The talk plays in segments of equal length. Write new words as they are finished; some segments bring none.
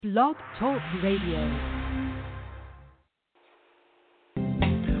Blog Talk Radio.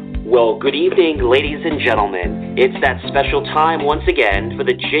 Well, good evening, ladies and gentlemen. It's that special time once again for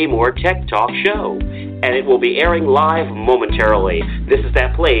the JMOR Tech Talk Show, and it will be airing live momentarily. This is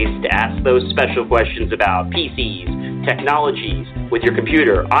that place to ask those special questions about PCs, technologies, with your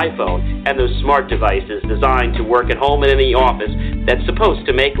computer, iPhone, and those smart devices designed to work at home and in the office that's supposed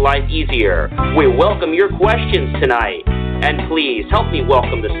to make life easier. We welcome your questions tonight. And please help me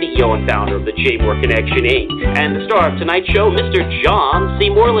welcome the CEO and founder of the JMOR Connection, Inc. and the star of tonight's show, Mr. John C.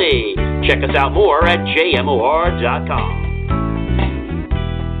 Morley. Check us out more at jmor.com.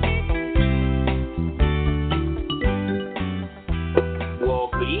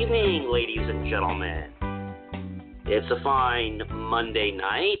 Well, good evening, ladies and gentlemen. It's a fine Monday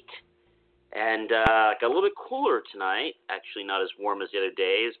night, and got a little bit cooler tonight. Actually, not as warm as the other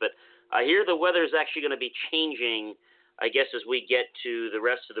days, but I hear the weather is actually going to be changing, I guess, as we get to the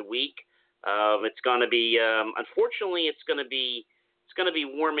rest of the week. It's going to be, unfortunately, it's going to be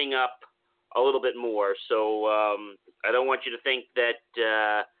warming up a little bit more. So I don't want you to think that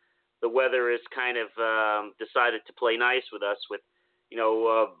the weather is kind of decided to play nice with us. With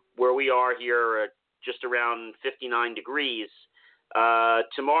where we are here, just around 59 degrees.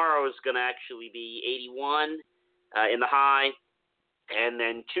 Tomorrow is going to actually be 81 in the high, and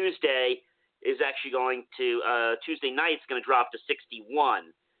then Tuesday is actually going to, Tuesday night's going to drop to 61,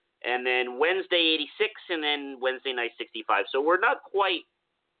 and then Wednesday 86, and then Wednesday night 65. So we're not quite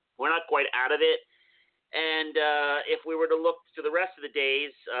out of it. And if we were to look to the rest of the days,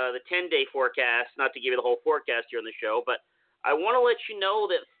 the 10-day forecast, not to give you the whole forecast here on the show, but I want to let you know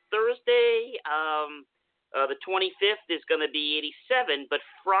that Thursday, the 25th, is going to be 87, but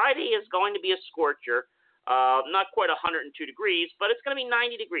Friday is going to be a scorcher. Not quite 102 degrees, but it's going to be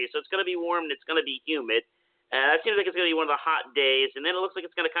 90 degrees, so it's going to be warm and it's going to be humid. It seems like it's going to be one of the hot days, and then it looks like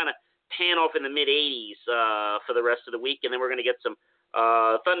it's going to kind of pan off in the mid-80s for the rest of the week, and then we're going to get some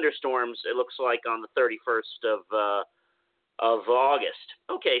thunderstorms, it looks like, on the 31st of August.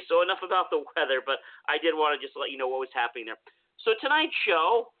 Okay, so enough about the weather, but I did want to just let you know what was happening there. So tonight's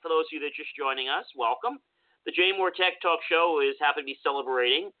show, for those of you that are just joining us, welcome. The JMOR Tech Talk Show is happy to be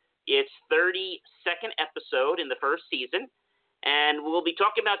celebrating its 32nd episode in the first season, and we'll be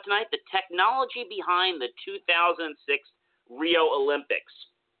talking about tonight the technology behind the 2006 Rio Olympics.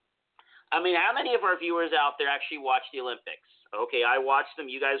 I mean, how many of our viewers out there actually watch the Olympics? Okay, I watched them.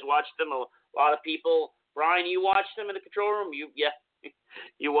 You guys watched them. A lot of people. Brian, you watched them in the control room? You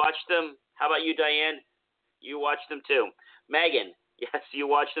watched them. How about you, Diane? You watched them too. Megan, yes, you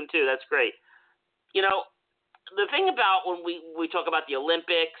watched them too. That's great. The thing about when we talk about the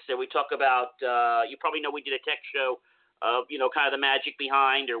Olympics, and we talk about, you probably know we did a tech show of, kind of the magic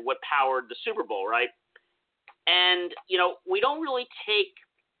behind or what powered the Super Bowl, right? And, we don't really take,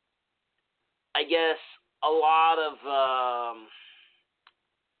 I guess, a lot of,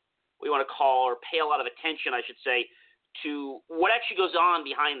 what you want to call, or pay a lot of attention, I should say, to what actually goes on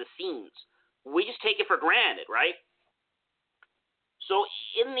behind the scenes. We just take it for granted, right? So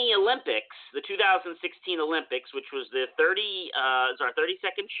in the Olympics, the 2016 Olympics, which was the is our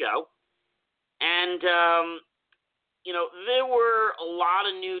 32nd show, and there were a lot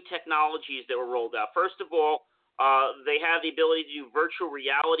of new technologies that were rolled out. First of all, they have the ability to do virtual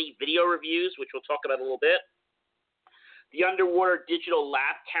reality video reviews, which we'll talk about in a little bit. The underwater digital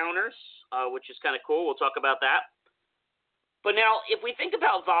lap counters, which is kind of cool. We'll talk about that. But now, if we think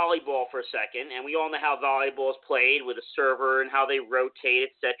about volleyball for a second, and we all know how volleyball is played with a server and how they rotate,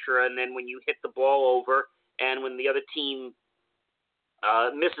 etc., and then when you hit the ball over, and when the other team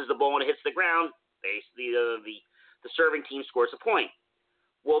misses the ball and it hits the ground, the serving team scores a point.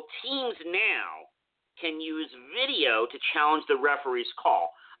 Well, teams now can use video to challenge the referee's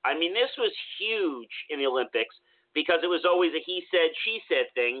call. I mean, this was huge in the Olympics because it was always a he said, she said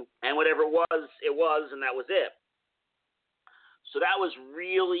thing, and whatever it was, and that was it. So that was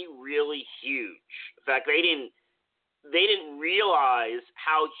really, really huge. In fact, they didn't realize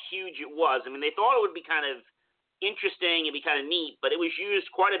how huge it was. I mean, they thought it would be kind of interesting and be kind of neat, but it was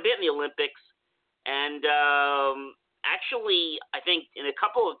used quite a bit in the Olympics. And actually, I think in a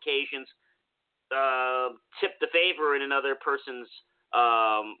couple of occasions, tipped the favor in another person's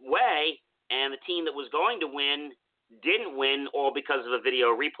way, and the team that was going to win didn't win, all because of a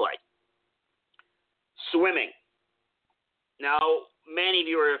video replay. Swimming. Now, many of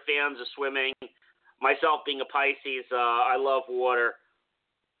you are fans of swimming. Myself being a Pisces, I love water.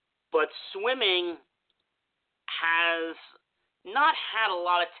 But swimming has not had a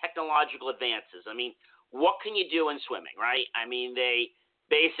lot of technological advances. I mean, what can you do in swimming, right? I mean, they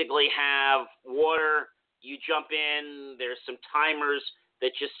basically have water. You jump in. There's some timers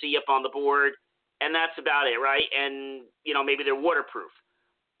that you see up on the board, and that's about it, right? And, maybe they're waterproof.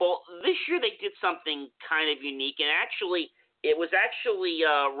 Well, this year they did something kind of unique, and it was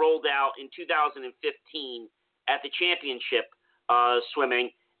rolled out in 2015 at the championship swimming,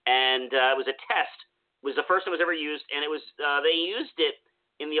 and it was a test. It was the first time it was ever used, and it was they used it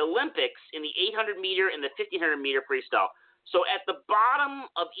in the Olympics in the 800 meter and the 1500 meter freestyle. So at the bottom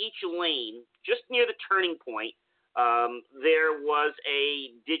of each lane, just near the turning point, there was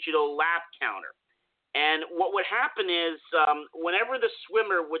a digital lap counter. And what would happen is whenever the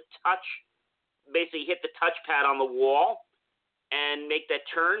swimmer would basically hit the touchpad on the wall and make that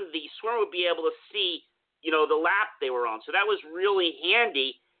turn, the swimmer would be able to see, the lap they were on. So that was really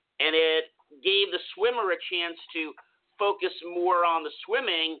handy, and it gave the swimmer a chance to focus more on the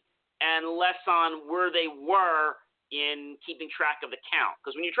swimming and less on where they were in keeping track of the count.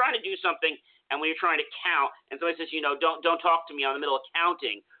 Because when you're trying to do something and when you're trying to count, and somebody says, don't talk to me, I'm in the middle of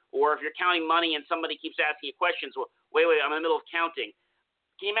counting. Or if you're counting money and somebody keeps asking you questions, well, wait, I'm in the middle of counting.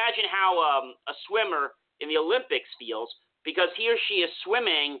 Can you imagine how a swimmer in the Olympics feels because he or she is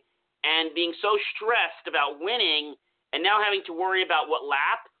swimming and being so stressed about winning and now having to worry about what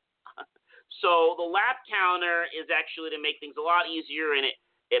lap? So the lap counter is actually to make things a lot easier, and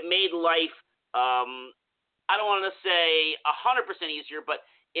it made life, I don't want to say 100% easier, but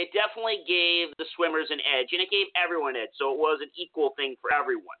it definitely gave the swimmers an edge, and it gave everyone an edge, so it was an equal thing for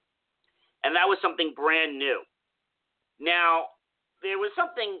everyone. And that was something brand new. Now, there was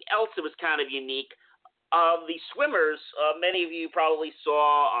something else that was kind of unique. The swimmers, many of you probably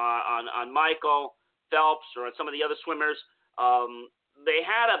saw on Michael Phelps or on some of the other swimmers, they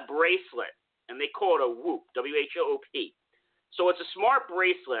had a bracelet, and they call it a WHOOP, W-H-O-O-P. So it's a smart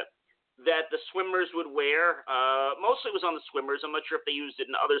bracelet that the swimmers would wear. Mostly it was on the swimmers. I'm not sure if they used it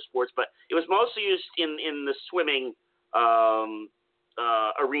in other sports, but it was mostly used in the swimming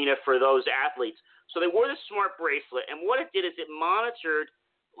arena for those athletes. So they wore this smart bracelet, and what it did is it monitored,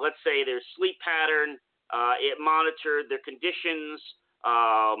 let's say, their sleep pattern. It monitored their conditions,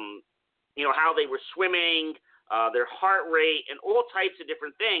 how they were swimming, their heart rate, and all types of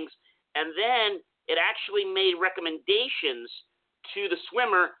different things. And then it actually made recommendations to the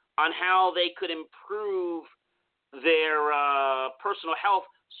swimmer on how they could improve their personal health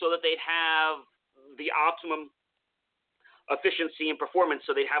so that they'd have the optimum efficiency and performance,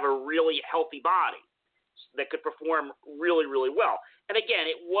 so they'd have a really healthy body that could perform really, really well. And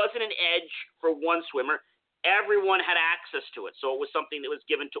again, it wasn't an edge for one swimmer. Everyone had access to it, so it was something that was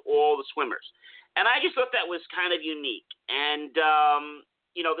given to all the swimmers. And I just thought that was kind of unique. And,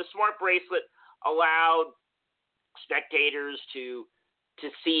 the smart bracelet allowed spectators to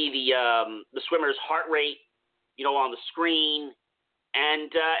see the swimmer's heart rate, on the screen.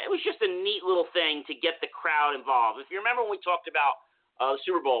 And it was just a neat little thing to get the crowd involved. If you remember when we talked about the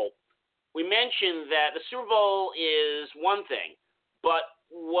Super Bowl, we mentioned that the Super Bowl is one thing, but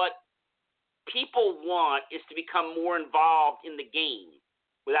what people want is to become more involved in the game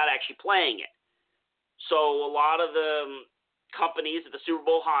without actually playing it. So a lot of the companies that the Super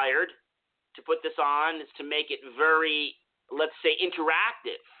Bowl hired to put this on is to make it very, let's say,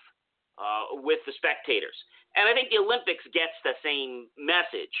 interactive with the spectators. And I think the Olympics gets the same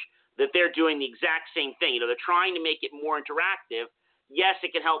message, that they're doing the exact same thing. They're trying to make it more interactive. Yes,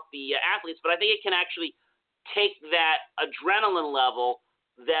 it can help the athletes, but I think it can actually take that adrenaline level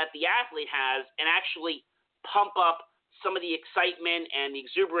that the athlete has and actually pump up some of the excitement and the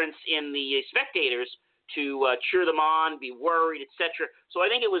exuberance in the spectators to cheer them on, be worried, etc. So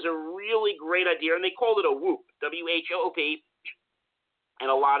I think it was a really great idea, and they called it a WHOOP, W-H-O-O-P, and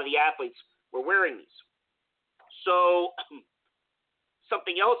a lot of the athletes were wearing these. So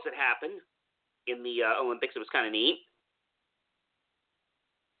something else that happened in the Olympics that was kind of neat.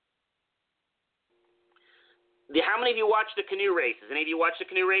 How many of you watched the canoe races? Any of you watch the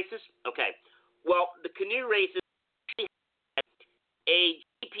canoe races? Okay. Well, the canoe races had a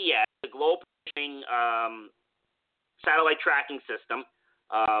GPS, a global positioning satellite tracking system,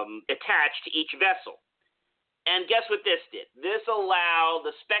 attached to each vessel. And guess what this did? This allowed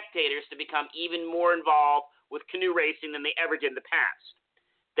the spectators to become even more involved with canoe racing than they ever did in the past.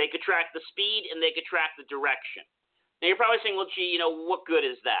 They could track the speed and they could track the direction. Now you're probably saying, well, gee, what good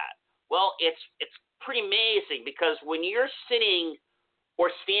is that? Well, it's pretty amazing, because when you're sitting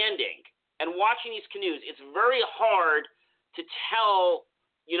or standing and watching these canoes, it's very hard to tell,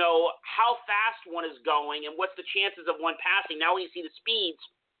 how fast one is going and what's the chances of one passing. Now when you see the speeds,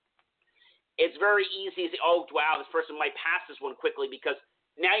 it's very easy to say, oh, wow, this person might pass this one quickly, because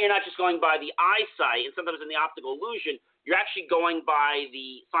now you're not just going by the eyesight, and sometimes in the optical illusion, you're actually going by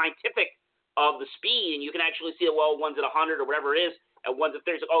the scientific of the speed, and you can actually see, well, one's at 100 or whatever it is, and one's at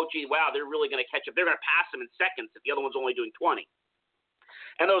 30. Like, oh, gee, wow, they're really going to catch up. They're going to pass them in seconds if the other one's only doing 20.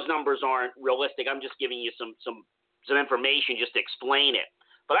 And those numbers aren't realistic. I'm just giving you some information just to explain it.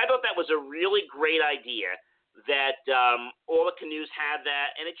 But I thought that was a really great idea that all the canoes had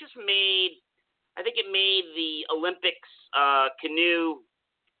that, and it just made, I think it made the Olympics canoe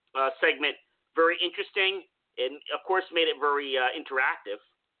segment very interesting, and of course made it very interactive.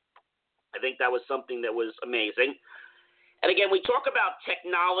 I think that was something that was amazing. And again, we talk about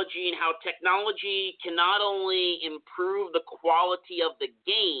technology and how technology can not only improve the quality of the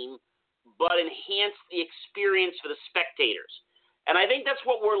game, but enhance the experience for the spectators. And I think that's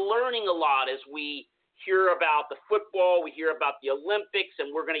what we're learning a lot as we hear about the football, we hear about the Olympics,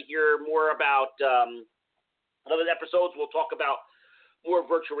 and we're going to hear more about other episodes. We'll talk about more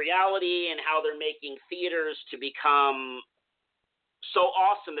virtual reality and how they're making theaters to become so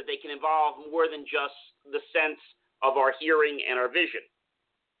awesome that they can involve more than just the sense of our hearing and our vision.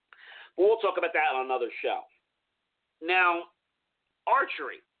 But we'll talk about that on another show. Now,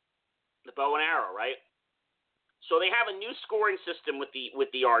 archery, the bow and arrow, right? So they have a new scoring system with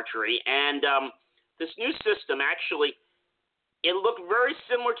the archery, and this new system actually, it looked very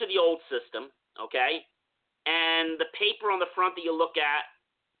similar to the old system, okay? And the paper on the front that you look at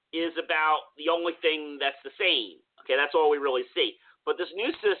is about the only thing that's the same, okay? That's all we really see. But this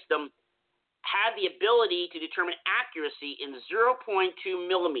new system had the ability to determine accuracy in 0.2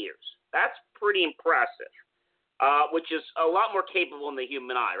 millimeters. That's pretty impressive, which is a lot more capable than the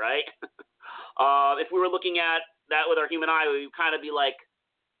human eye, right? If we were looking at that with our human eye, we would kind of be like,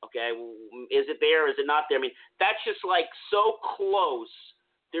 okay, is it there? Is it not there? I mean, that's just like so close.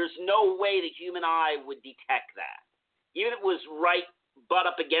 There's no way the human eye would detect that. Even if it was right butt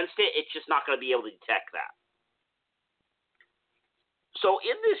up against it, it's just not going to be able to detect that. So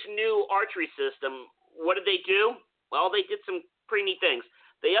in this new archery system, what did they do? Well, they did some pretty neat things.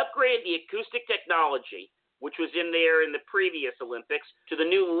 They upgraded the acoustic technology, which was in there in the previous Olympics, to the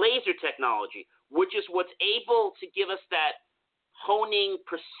new laser technology, which is what's able to give us that honing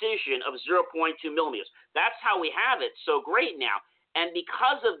precision of 0.2 millimeters. That's how we have it so great now. And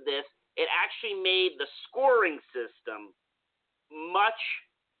because of this, it actually made the scoring system much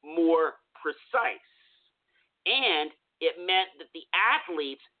more precise. And it meant that the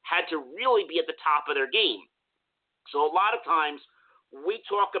athletes had to really be at the top of their game. So a lot of times we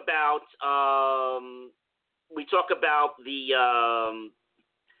talk about the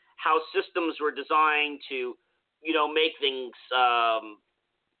how systems were designed to, make things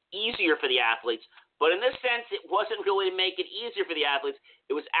easier for the athletes. But in this sense, it wasn't really to make it easier for the athletes.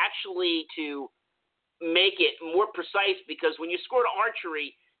 It was actually to make it more precise, because when you scored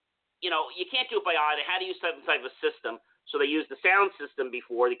archery, you can't do it by eye. They had to use some type of system. So they used the sound system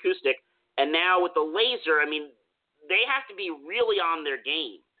before, the acoustic. And now with the laser, I mean, they have to be really on their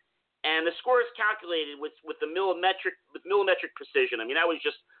game. And the score is calculated with millimetric precision. I mean, that was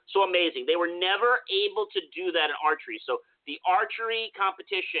just so amazing. They were never able to do that in archery. So the archery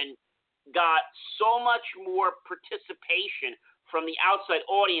competition got so much more participation from the outside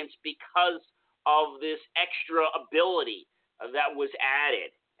audience because of this extra ability that was added.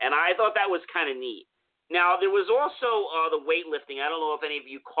 And I thought that was kind of neat. Now, there was also the weightlifting. I don't know if any of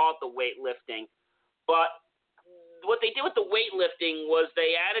you caught the weightlifting, but what they did with the weightlifting was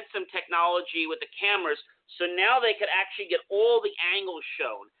they added some technology with the cameras, so now they could actually get all the angles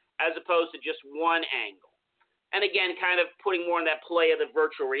shown as opposed to just one angle. And again, kind of putting more in that play of the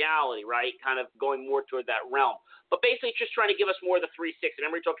virtual reality, right? Kind of going more toward that realm. But basically just trying to give us more of the 360.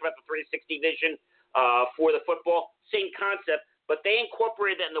 Remember we talked about the 360 vision for the football? Same concept, but they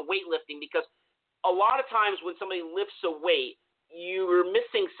incorporated that in the weightlifting, because a lot of times when somebody lifts a weight, you're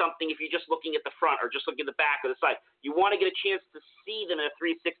missing something if you're just looking at the front or just looking at the back or the side. You want to get a chance to see them in a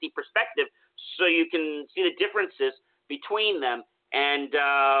 360 perspective so you can see the differences between them. And,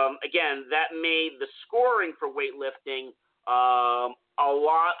 again, that made the scoring for weightlifting a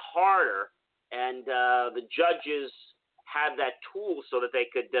lot harder, and the judges had that tool so that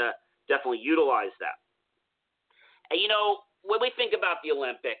they could definitely utilize that. And, when we think about the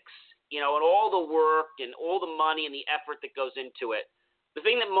Olympics, and all the work and all the money and the effort that goes into it, the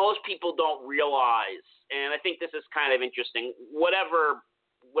thing that most people don't realize, and I think this is kind of interesting, whatever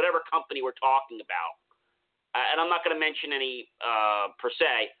company we're talking about, and I'm not going to mention any per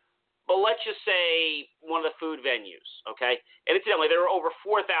se, but let's just say one of the food venues, okay? And incidentally, there are over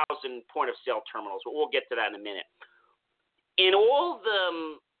 4,000 point-of-sale terminals, but we'll get to that in a minute. In all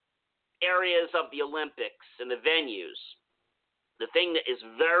the areas of the Olympics and the venues, the thing that is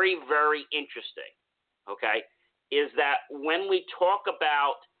very, very interesting, okay, is that when we talk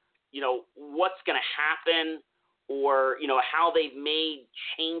about, what's going to happen or, how they've made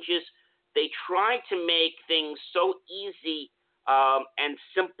changes. They try to make things so easy and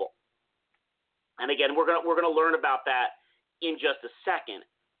simple. And again, we're gonna learn about that in just a second.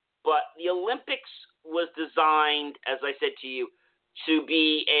 But the Olympics was designed, as I said to you, to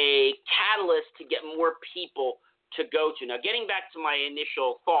be a catalyst to get more people to go to. Now, getting back to my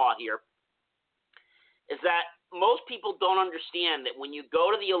initial thought here, is that most people don't understand that when you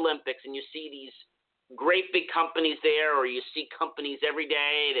go to the Olympics and you see these great big companies there, or you see companies every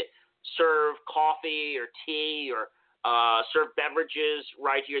day that serve coffee or tea or serve beverages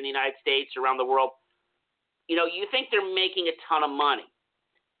right here in the United States, around the world, you think they're making a ton of money.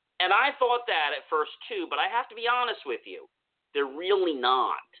 And I thought that at first too, but I have to be honest with you, they're really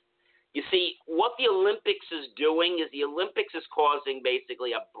not. You see, what the Olympics is doing is the Olympics is causing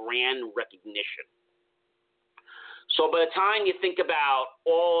basically a brand recognition. So by the time you think about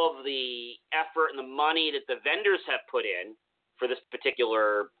all of the effort and the money that the vendors have put in for this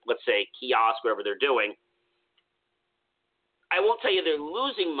particular, let's say, kiosk, whatever they're doing, I won't tell you they're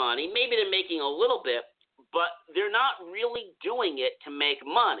losing money. Maybe they're making a little bit, but they're not really doing it to make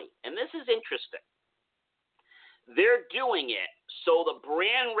money. And this is interesting. They're doing it so the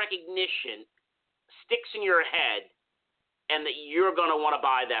brand recognition sticks in your head and that you're going to want to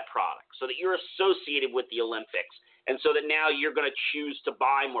buy that product, so that you're associated with the Olympics, and so that now you're going to choose to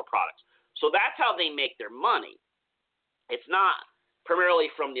buy more products. So that's how they make their money. It's not primarily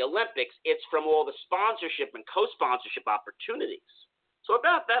from the Olympics. It's from all the sponsorship and co-sponsorship opportunities. So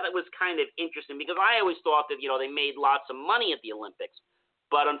about that, it was kind of interesting, because I always thought that, they made lots of money at the Olympics,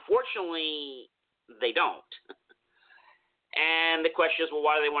 but unfortunately they don't. And the question is, well,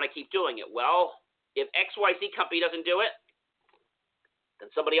 why do they want to keep doing it? Well, if XYZ company doesn't do it, then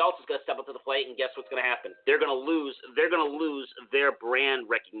somebody else is going to step up to the plate, and guess what's going to happen? They're going to lose their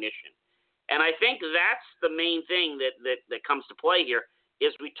brand recognition. And I think that's the main thing that comes to play here,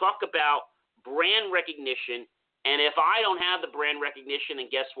 is we talk about brand recognition, and if I don't have the brand recognition,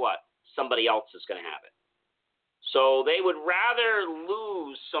 then guess what? Somebody else is going to have it. So they would rather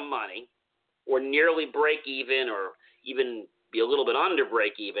lose some money, or nearly break even, or even be a little bit under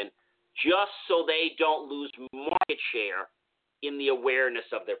break even, just so they don't lose market share in the awareness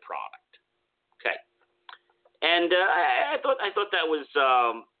of their product. Okay, and I thought that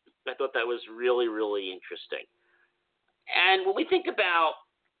was really, really interesting. And when we think about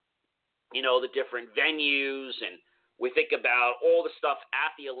the different venues, and we think about all the stuff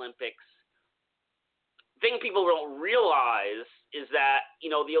at the Olympics, the thing people don't realize is that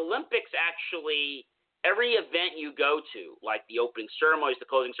the Olympics actually, every event you go to, like the opening ceremonies, the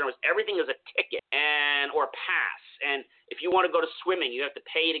closing ceremonies, everything is a ticket or a pass. And if you want to go to swimming, you have to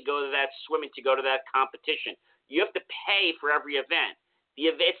pay to go to that swimming, to go to that competition. You have to pay for every event.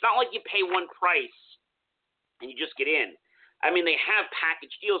 It's not like you pay one price and you just get in. I mean, they have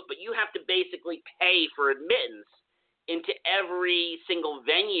package deals, but you have to basically pay for admittance into every single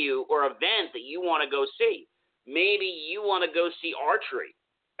venue or event that you want to go see. Maybe you want to go see archery,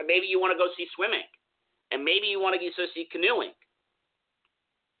 or maybe you want to go see swimming, and maybe you want to go see canoeing.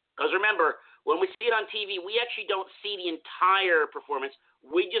 Because remember, when we see it on TV, we actually don't see the entire performance.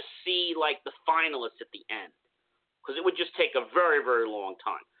 We just see like the finalists at the end, because it would just take a very, very long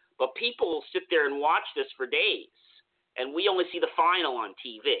time. But people will sit there and watch this for days, and we only see the final on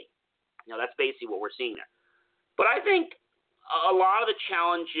TV. That's basically what we're seeing there. But I think a lot of the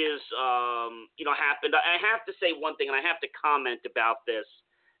challenges, happened. I have to say one thing, and I have to comment about this,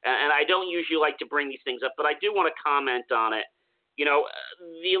 and I don't usually like to bring these things up, but I do want to comment on it.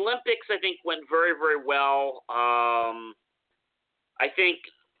 The Olympics, I think, went very, very well. I think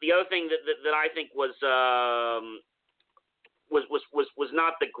the other thing that I think was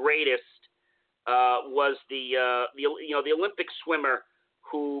not the greatest was the Olympic swimmer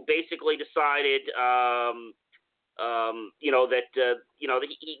who basically decided that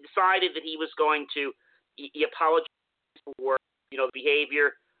he decided that he was going to he apologized for the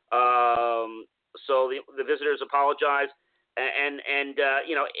behavior. So the visitors apologized, and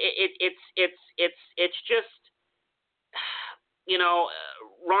it's just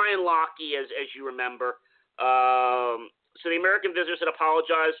Ryan Lochte, as you remember. So the American visitors had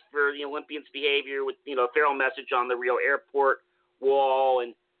apologized for the Olympians' behavior with a feral message on the Rio airport wall,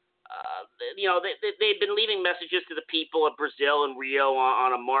 and they've been leaving messages to the people of Brazil and Rio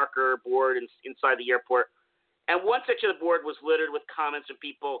on a marker board inside the airport. And one section of the board was littered with comments from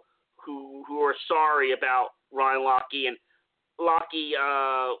people who are sorry about Ryan Lochte. And Lochte,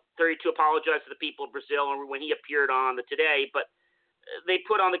 32, apologized to the people of Brazil when he appeared on the Today. But they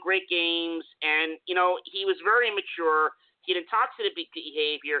put on the great games, and he was very immature. He had intoxicated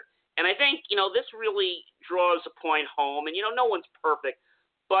behavior, And I think, this really draws a point home. And, no one's perfect.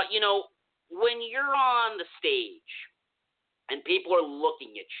 But, when you're on the stage and people are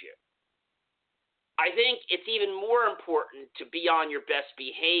looking at you, I think it's even more important to be on your best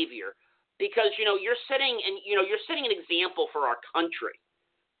behavior because, you're setting an example for our country.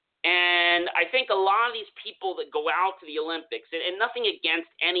 And I think a lot of these people that go out to the Olympics, and nothing against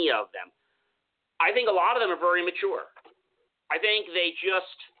any of them, I think a lot of them are very mature. I think they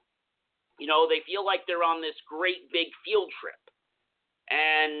just, they feel like they're on this great big field trip.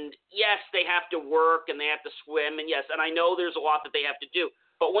 And yes, they have to work and they have to swim. And yes, and I know there's a lot that they have to do.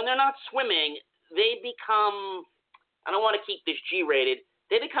 But when they're not swimming, they become, I don't want to keep this G-rated,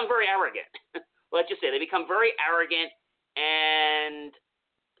 they become very arrogant. Let's just say they become very arrogant, and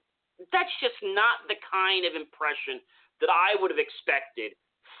that's just not the kind of impression that I would have expected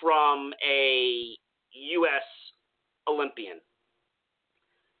from a U.S. Olympian.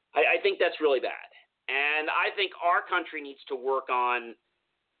 I think that's really bad. And I think our country needs to work on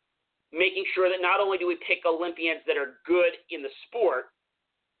making sure that not only do we pick Olympians that are good in the sport,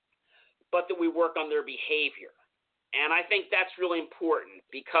 but that we work on their behavior. And I think that's really important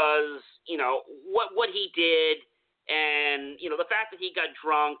because, what he did and, the fact that he got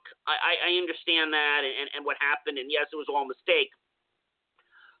drunk, I understand that and what happened. And yes, it was all a mistake.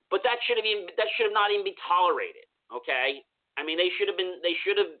 But that should have not even been tolerated, okay? I mean, they should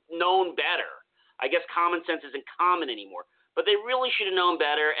have known better. I guess common sense isn't common anymore. But they really should have known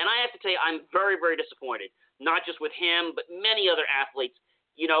better. And I have to tell you, I'm very, very disappointed, not just with him, but many other athletes.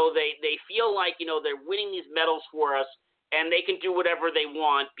 They feel like, they're winning these medals for us, and they can do whatever they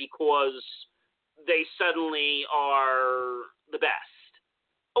want because they suddenly are the best.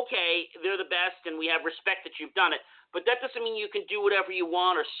 Okay, they're the best, and we have respect that you've done it. But that doesn't mean you can do whatever you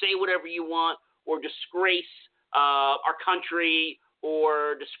want or say whatever you want or disgrace our country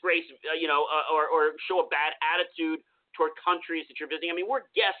or disgrace, or show a bad attitude toward countries that you're visiting. I mean, we're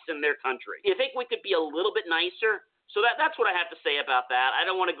guests in their country. You think we could be a little bit nicer? So that's what I have to say about that. I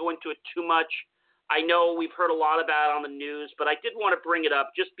don't want to go into it too much. I know we've heard a lot about it on the news, but I did want to bring it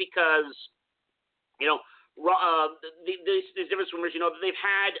up just because, these different swimmers, they've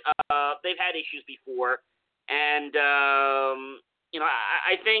had issues before, and I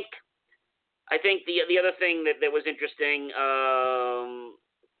think the other thing that was interesting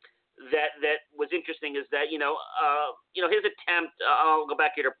that was interesting is that his attempt. I'll go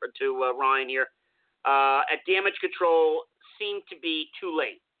back here to Ryan here. At damage control seemed to be too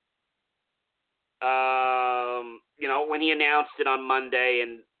late. When he announced it on Monday,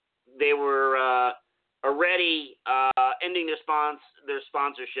 and they were already ending their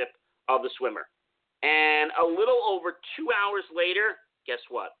sponsorship of the swimmer. And a little over 2 hours later, guess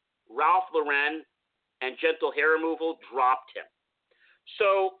what? Ralph Lauren and Gentle Hair Removal dropped him.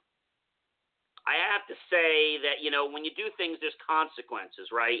 So I have to say that, when you do things, there's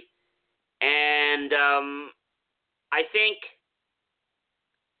consequences, right? And I think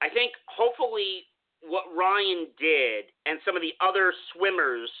hopefully what Ryan did and some of the other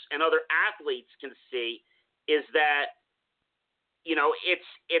swimmers and other athletes can see is that,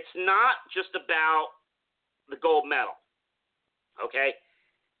 it's not just about the gold medal, okay?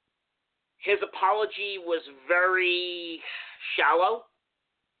 His apology was very shallow,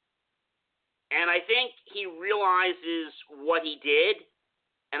 and I think he realizes what he did,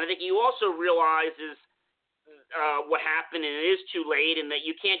 and I think he also realizes what happened, and it is too late, and that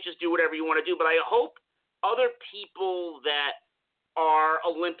you can't just do whatever you want to do. But I hope other people that are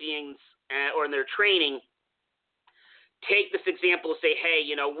Olympians or in their training take this example and say, hey,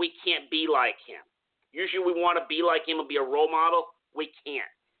 we can't be like him. Usually we want to be like him and be a role model. We can't.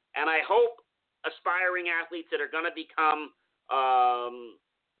 And I hope aspiring athletes that are going to become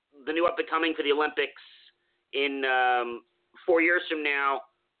the new up-and-coming for the Olympics in 4 years from now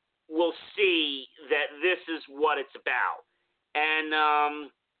will see that this is what it's about. And,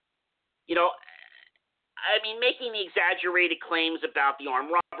 making the exaggerated claims about the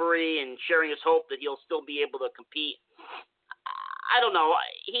armed robbery and sharing his hope that he'll still be able to compete, I don't know.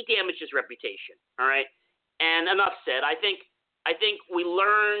 He damaged his reputation, all right? And enough said. I think we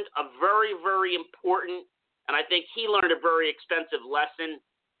learned a very, very important, and I think he learned a very expensive lesson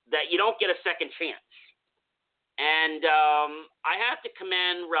that you don't get a second chance. And I have to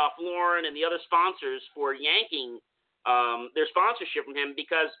commend Ralph Lauren and the other sponsors for yanking their sponsorship from him,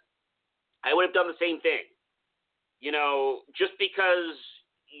 because I would have done the same thing. Just because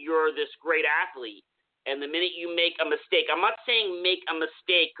you're this great athlete, and the minute you make a mistake, I'm not saying make a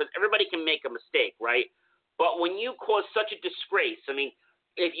mistake, because everybody can make a mistake, right? But when you cause such a disgrace, I mean,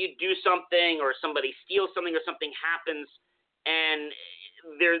 if you do something or somebody steals something or something happens, and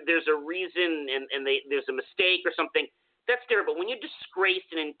there's a reason and there's a mistake or something, that's there. But when you disgrace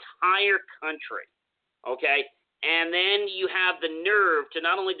an entire country, okay, and then you have the nerve to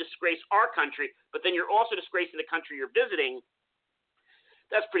not only disgrace our country, but then you're also disgracing the country you're visiting,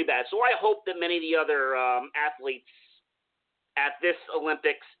 that's pretty bad. So I hope that many of the other athletes at this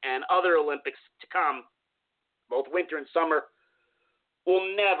Olympics and other Olympics to come, both winter and summer, will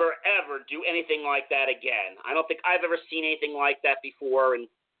never, ever do anything like that again. I don't think I've ever seen anything like that before. And,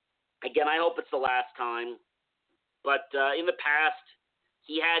 again, I hope it's the last time. But in the past,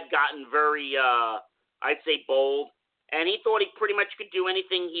 he had gotten very, I'd say, bold. And he thought he pretty much could do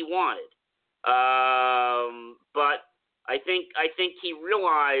anything he wanted. But I think he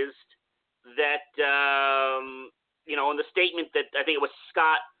realized that, in the statement that I think it was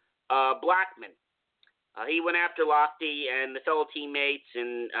Scott Blackman, he went after Lochte and the fellow teammates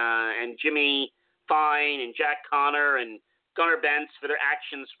and Jimmy Fine and Jack Connor and Gunnar Bentz for their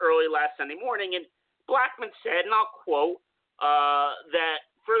actions early last Sunday morning. And Blackman said, and I'll quote, that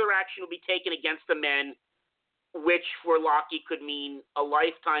further action will be taken against the men, which for Lochte could mean a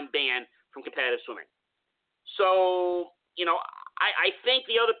lifetime ban from competitive swimming. So, I think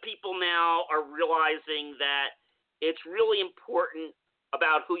the other people now are realizing that it's really important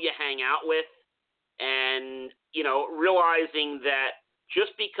about who you hang out with. And, realizing that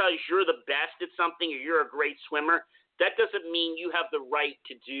just because you're the best at something or you're a great swimmer, that doesn't mean you have the right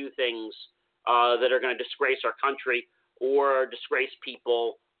to do things that are going to disgrace our country or disgrace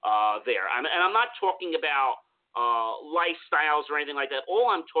people there. And I'm not talking about lifestyles or anything like that. All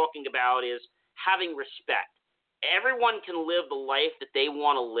I'm talking about is having respect. Everyone can live the life that they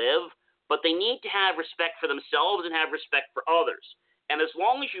want to live, but they need to have respect for themselves and have respect for others. And as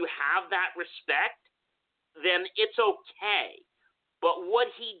long as you have that respect, then it's okay. But what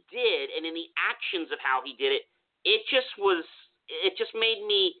he did, and in the actions of how he did it, it just made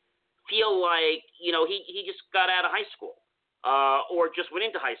me feel like, he just got out of high school, or just went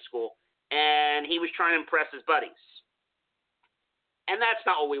into high school, and he was trying to impress his buddies. And that's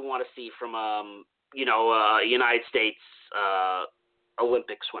not what we want to see from, a United States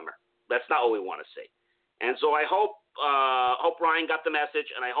Olympic swimmer. That's not what we want to see. And so I hope Ryan got the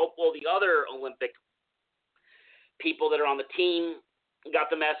message, and I hope all the other Olympic people that are on the team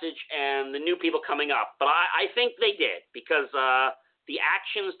got the message, and the new people coming up. But I think they did, because the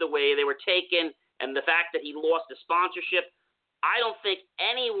actions, the way they were taken, and the fact that he lost his sponsorship, I don't think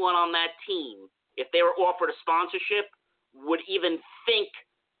anyone on that team, if they were offered a sponsorship, would even think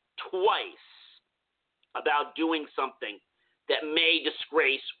twice about doing something that may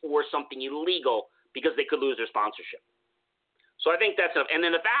disgrace or something illegal because they could lose their sponsorship. So I think that's enough. And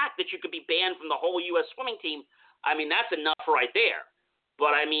then the fact that you could be banned from the whole U.S. swimming team, that's enough right there.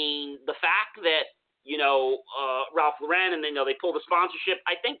 But, the fact that, Ralph Lauren and, they pulled the sponsorship,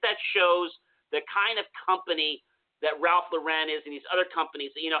 I think that shows the kind of company that Ralph Lauren is and these other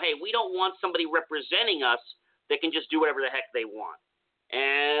companies. Hey, we don't want somebody representing us that can just do whatever the heck they want.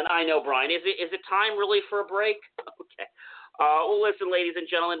 And I know, Brian, is it time really for a break? Okay. Well, listen, ladies and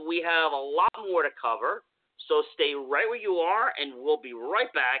gentlemen, we have a lot more to cover. So stay right where you are, and we'll be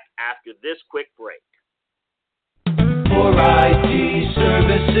right back after this quick break. For IT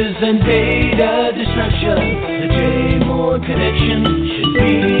services and data destruction, the JMOR connection should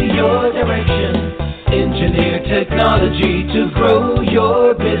be your direction. Engineer technology to grow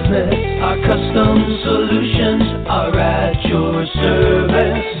your business. Our custom solutions are at your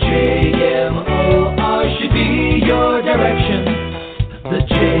service. JMOR should be your direction. The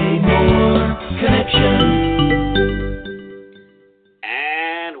JMOR connection.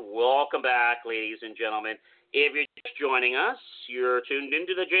 And welcome back, ladies and gentlemen. If you're just joining us, you're tuned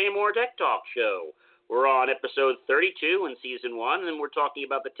into the JMOR Tech Talk Show. We're on episode 32 in Season 1, and we're talking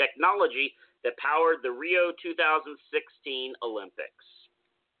about the technology that powered the Rio 2016 Olympics.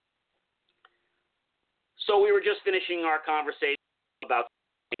 So we were just finishing our conversation about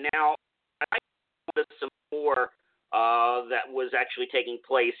now. I there's some more that was actually taking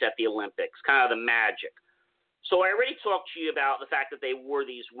place at the Olympics, kind of the magic. So I already talked to you about the fact that they wore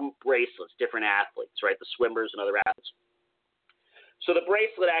these Whoop bracelets, different athletes, right, the swimmers and other athletes. So the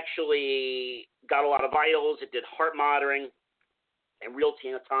bracelet actually got a lot of vitals. It did heart monitoring in real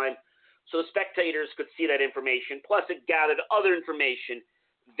time. So the spectators could see that information. Plus, it gathered other information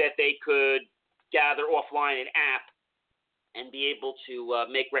that they could gather offline in app and be able to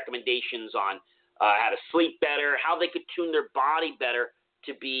make recommendations on how to sleep better, how they could tune their body better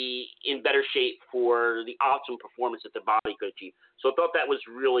to be in better shape for the optimum performance that the body could achieve. So I thought that was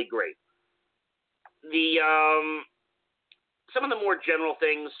really great. Some of the more general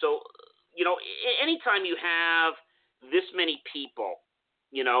things. So, anytime you have this many people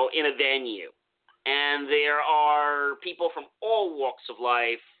in a venue. And there are people from all walks of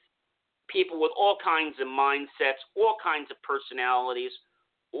life, people with all kinds of mindsets, all kinds of personalities.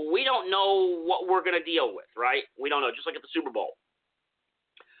 We don't know what we're going to deal with, right? We don't know, just like at the Super Bowl.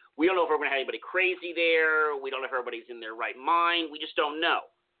 We don't know if we're going to have anybody crazy there. We don't know if everybody's in their right mind. We just don't know.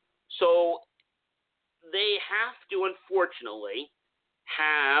 So they have to, unfortunately,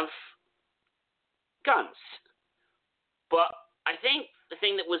 have guns. But I think the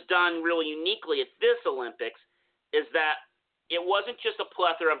thing that was done really uniquely at this Olympics is that it wasn't just a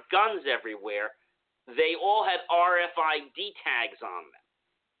plethora of guns everywhere. They all had RFID tags on them.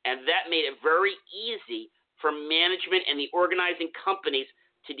 And that made it very easy for management and the organizing companies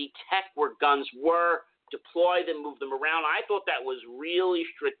to detect where guns were, deploy them, move them around. I thought that was really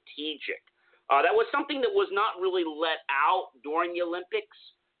strategic. That was something that was not really let out during the Olympics,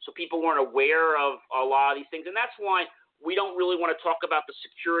 so people weren't aware of a lot of these things. And that's why we don't really want to talk about the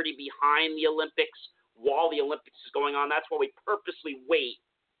security behind the Olympics while the Olympics is going on. That's why we purposely wait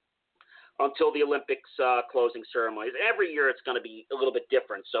until the Olympics closing ceremonies. Every year it's going to be a little bit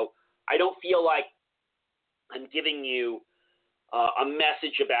different. So I don't feel like I'm giving you a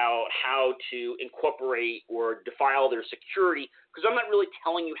message about how to incorporate or defile their security, because I'm not really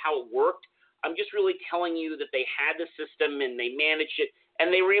telling you how it worked. I'm just really telling you that they had the system and they managed it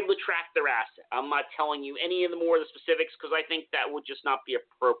and they were able to track their asset. I'm not telling you any of the more of the specifics because I think that would just not be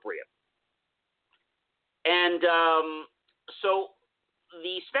appropriate. And so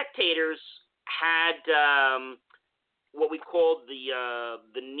the spectators had what we called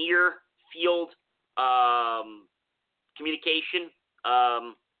the near field communication.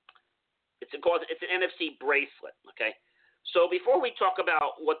 It's an NFC bracelet. Okay. So before we talk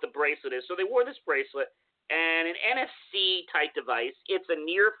about what the bracelet is, so they wore this bracelet, and an NFC-type device. It's a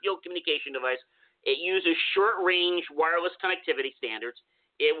near-field communication device. It uses short-range wireless connectivity standards.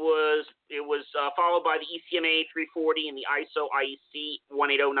 It was followed by the ECMA 340 and the ISO/IEC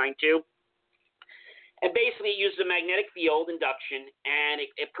 18092. And basically, it uses a magnetic field induction, and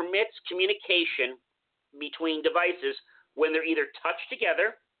it permits communication between devices when they're either touched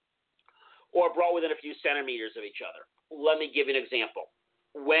together or brought within a few centimeters of each other. Let me give you an example.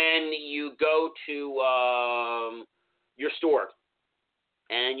 When you go to your store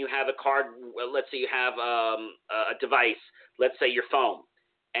and you have a card, let's say you have a device, let's say your phone,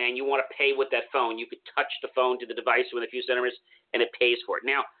 and you want to pay with that phone, you could touch the phone to the device within a few centimeters and it pays for it.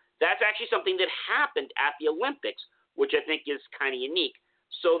 Now, that's actually something that happened at the Olympics, which I think is kind of unique.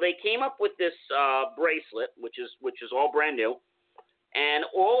 So they came up with this bracelet, which is all brand new, and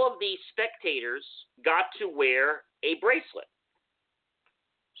all of the spectators got to wear a bracelet.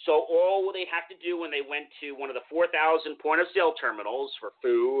 So all they have to do when they went to one of the 4,000 point-of-sale terminals for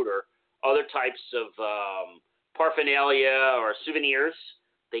food or other types of paraphernalia or souvenirs,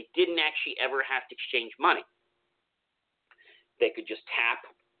 they didn't actually ever have to exchange money. They could just tap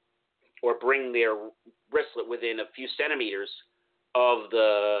or bring their bracelet within a few centimeters of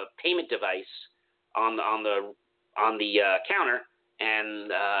the payment device on the counter,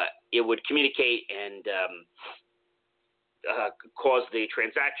 and it would communicate and cause the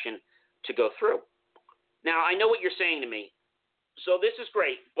transaction to go through. Now, I know what you're saying to me. So this is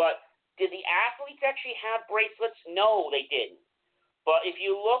great, but did the athletes actually have bracelets? No, they didn't. But if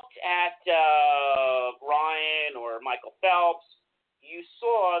you looked at Ryan or Michael Phelps, you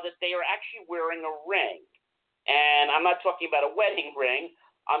saw that they are actually wearing a ring. And I'm not talking about a wedding ring.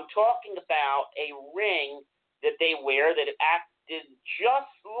 I'm talking about a ring that they wear that acted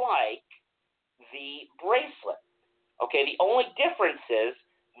just like the bracelet. Okay, the only difference is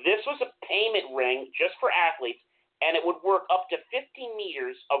this was a payment ring just for athletes, and it would work up to 15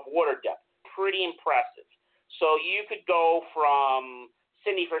 meters of water depth. Pretty impressive. So you could go from,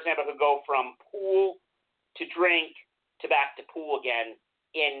 Cindy, for example, could go from pool to drink to back to pool again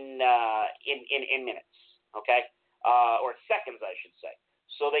in minutes, okay? Or seconds, I should say.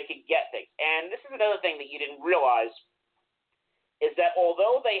 So they could get things. And this is another thing that you didn't realize is that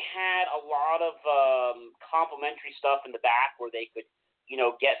although they had a lot of complimentary stuff in the back where they could,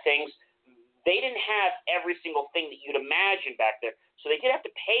 get things, they didn't have every single thing that you'd imagine back there. So they did have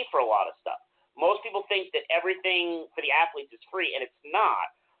to pay for a lot of stuff. Most people think that everything for the athletes is free, and it's not.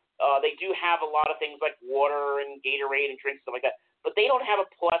 They do have a lot of things like water and Gatorade and drinks, stuff like that. But they don't have a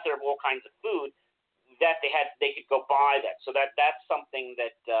plethora of all kinds of food that they could go buy that. So that's something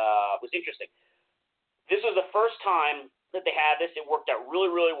that was interesting. This was the first time that they had this. It worked out really,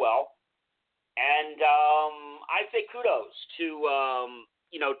 really well. And I'd say kudos to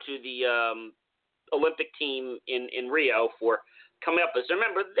the Olympic team in Rio for coming up with this.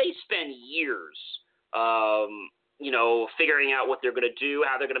 Remember, they spend years figuring out what they're going to do,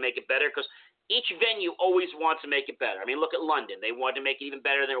 how they're going to make it better, because each venue always wants to make it better. I mean, look at London. They wanted to make it even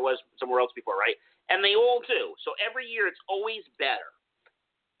better than it was somewhere else before, right? And they all do. So every year it's always better.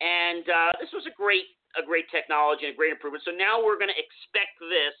 And this was a great technology and a great improvement. So now we're going to expect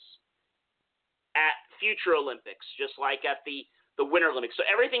this at future Olympics, just like at the Winter Olympics. So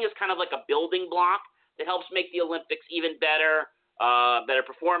everything is kind of like a building block that helps make the Olympics even better, better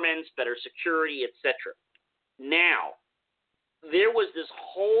performance, better security, etc. Now, there was this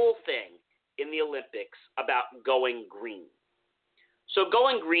whole thing in the Olympics about going green. So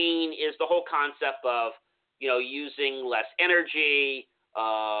going green is the whole concept of, using less energy,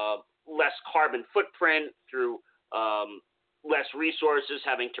 less carbon footprint through less resources,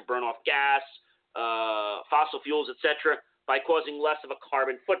 having to burn off gas, fossil fuels, etc., by causing less of a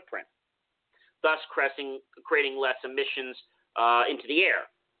carbon footprint, thus creating less emissions into the air.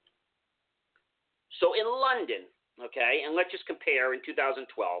 So in London, okay, and let's just compare in 2012,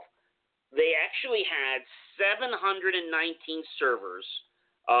 they actually had 719 servers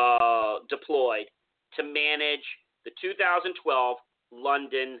deployed to manage the 2012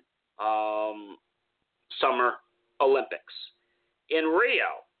 London Summer Olympics. In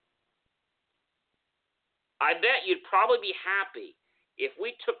Rio, I bet you'd probably be happy if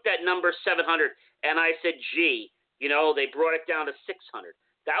we took that number 700 and I said, gee, they brought it down to 600.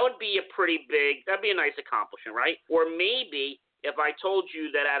 That would be that'd be a nice accomplishment, right? Or maybe if I told you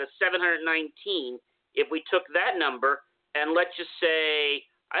that out of 719, if we took that number and let's just say,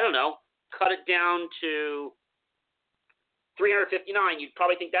 I don't know, cut it down to 359, you'd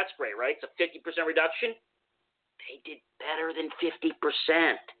probably think that's great, right? It's a 50% reduction. They did better than 50%.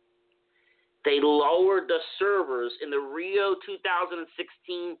 They lowered the servers in the Rio 2016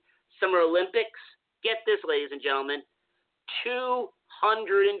 Summer Olympics. Get this, ladies and gentlemen, 250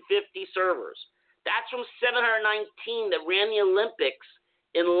 servers. That's from 719 that ran the Olympics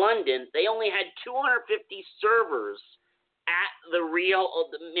in London. They only had 250 servers at the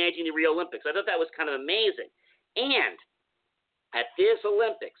managing the Rio Olympics. I thought that was kind of amazing. And at this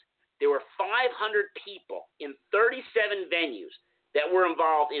Olympics, there were 500 people in 37 venues that were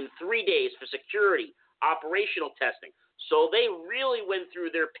involved in 3 days for security, operational testing. So they really went through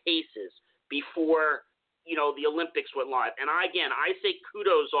their paces before, the Olympics went live. And I say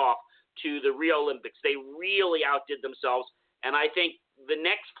kudos off to the Rio Olympics. They really outdid themselves. And I think the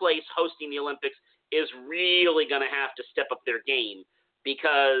next place hosting the Olympics is really going to have to step up their game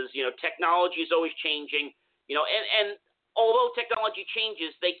because, technology is always changing, and although technology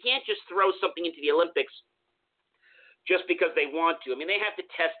changes, they can't just throw something into the Olympics just because they want to. I mean, they have to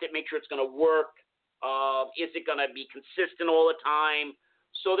test it, make sure it's going to work. Is it going to be consistent all the time?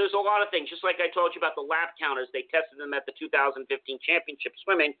 So there's a lot of things. Just like I told you about the lap counters, they tested them at the 2015 championship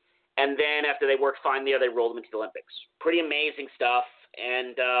swimming, and then after they worked fine there, they rolled them into the Olympics. Pretty amazing stuff,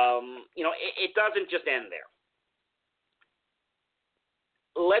 and, it doesn't just end there.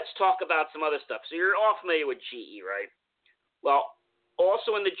 Let's talk about some other stuff. So you're all familiar with GE, right? Well,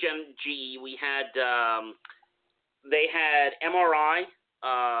 also in the GE, we had they had MRI,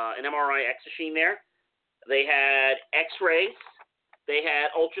 an MRI X machine there. They had X-rays. They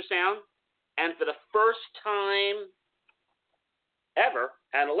had ultrasound. And for the first time ever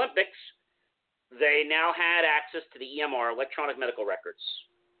at Olympics, they now had access to the EMR, electronic medical records.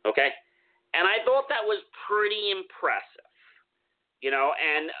 Okay? And I thought that was pretty impressive.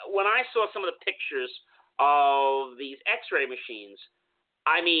 And when I saw some of the pictures of these X-ray machines,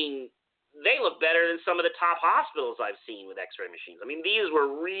 I mean, they look better than some of the top hospitals I've seen with X-ray machines. I mean, these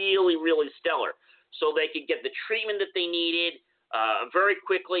were really, really stellar. So they could get the treatment that they needed very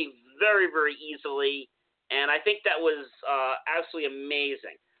quickly, very, very easily. And I think that was absolutely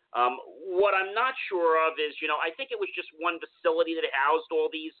amazing. What I'm not sure of is, I think it was just one facility that housed all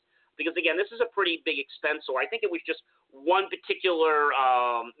these. Because, again, this is a pretty big expense. So I think it was just one particular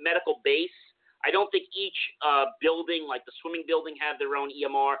medical base. I don't think each building, like the swimming building, had their own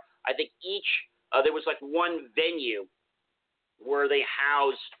EMR. I think there was like one venue where they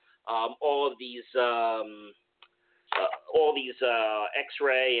housed all of these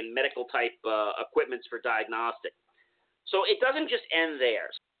X-ray and medical type equipments for diagnostic. So it doesn't just end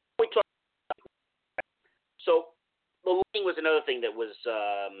there. So the lighting was another thing that was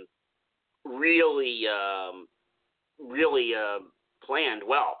really planned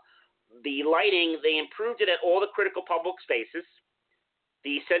well. The lighting, they improved it at all the critical public spaces,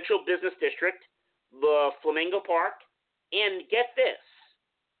 the Central Business District, the Flamingo Park, and get this,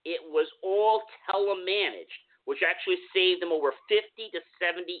 it was all telemanaged, which actually saved them over 50 to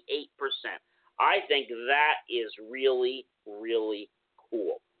 78%. I think that is really, really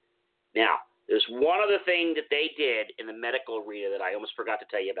cool. Now, There's one other thing that they did in the medical arena that I almost forgot to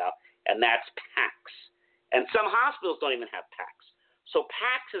tell you about, and that's PACS. And some hospitals don't even have PACS. So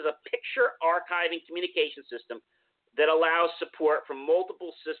PACS is a picture archiving communication system that allows support from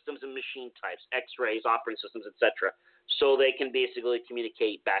multiple systems and machine types, X-rays, operating systems, etc., so they can basically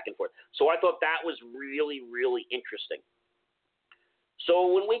communicate back and forth. So I thought that was really, really interesting. So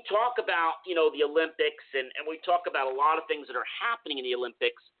when we talk about, the Olympics and we talk about a lot of things that are happening in the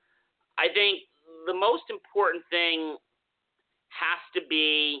Olympics, I think the most important thing has to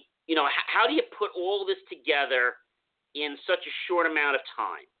be, how do you put all this together in such a short amount of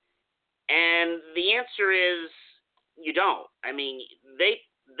time? And the answer is you don't. I mean, they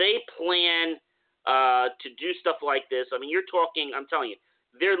plan to do stuff like this. I mean, I'm telling you,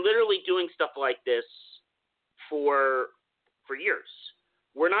 they're literally doing stuff like this for years.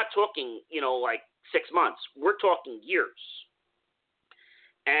 We're not talking, like 6 months. We're talking years.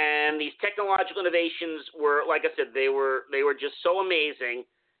 And these technological innovations were, like I said, they were just so amazing,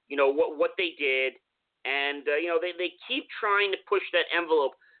 what they did. And, they keep trying to push that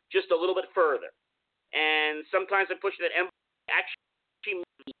envelope just a little bit further. And sometimes they push that envelope actually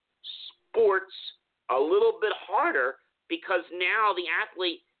make sports a little bit harder because now the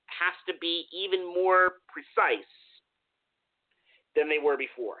athlete has to be even more precise than they were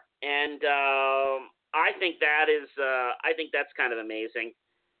before. And I think that's kind of amazing.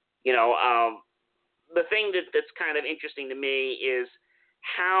 The thing that's kind of interesting to me is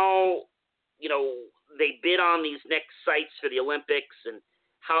how, they bid on these next sites for the Olympics and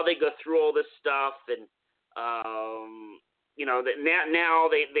how they go through all this stuff. And, now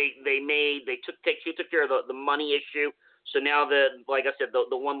they took care of the money issue. So now like I said,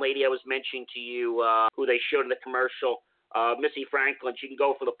 the one lady I was mentioning to you, who they showed in the commercial, Missy Franklin, she can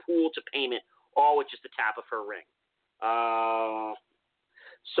go for the pool to payment, all with just the tap of her ring.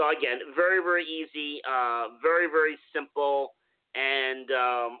 So again, very, very easy, very, very simple, and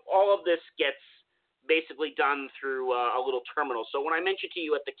all of this gets basically done through a little terminal. So when I mentioned to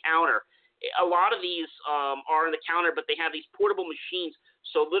you at the counter, a lot of these are in the counter, but they have these portable machines.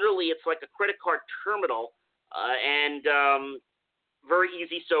 So literally it's like a credit card terminal, and very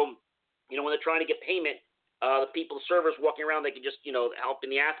easy. So, when they're trying to get payment, the servers walking around, they can just, helping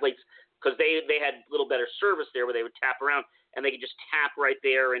the athletes because they had a little better service there where they would tap around. And they could just tap right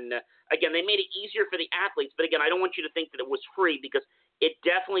there. And, again, they made it easier for the athletes. But, again, I don't want you to think that it was free because it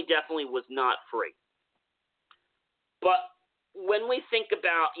definitely was not free. But when we think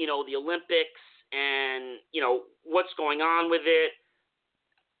about, the Olympics and, what's going on with it,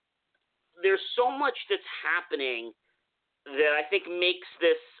 there's so much that's happening that I think makes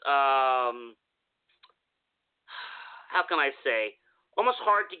this, how can I say, almost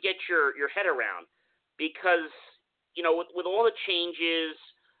hard to get your head around because – with all the changes,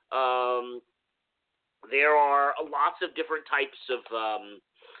 there are lots of different types of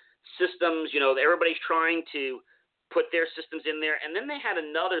systems. Everybody's trying to put their systems in there. And then they had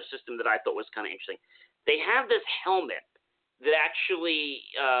another system that I thought was kind of interesting. They have this helmet that actually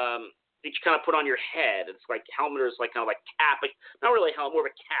that you kind of put on your head. It's like helmet is like kind of like cap, not really a helmet, more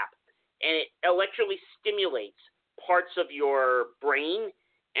of a cap. And it electrically stimulates parts of your brain.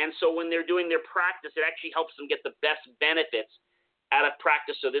 And so when they're doing their practice, it actually helps them get the best benefits out of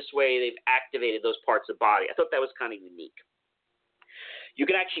practice. So this way they've activated those parts of the body. I thought that was kind of unique. You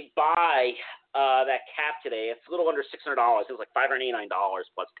can actually buy that cap today. It's a little under $600. It was like $589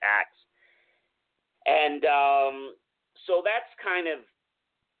 plus tax. And so that's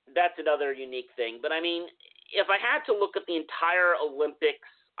another unique thing. But, I mean, if I had to look at the entire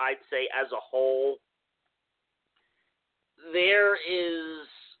Olympics, I'd say as a whole, there is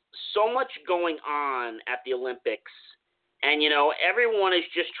so much going on at the Olympics, and, everyone is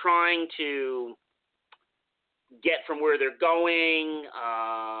just trying to get from where they're going.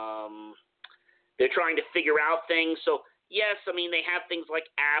 They're trying to figure out things. So, yes, I mean, they have things like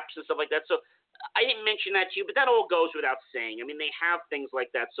apps and stuff like that. So I didn't mention that to you, but that all goes without saying. I mean, they have things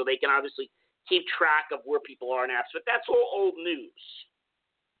like that, so they can obviously keep track of where people are in apps, but that's all old news.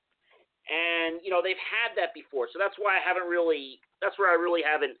 And, they've had that before. So that's why I haven't really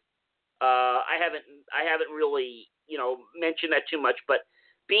mentioned that too much. But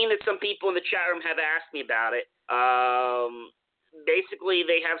being that some people in the chat room have asked me about it, basically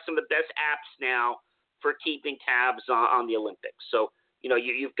they have some of the best apps now for keeping tabs on the Olympics. So,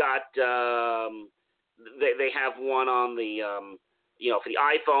 you've got, they have one on the, for the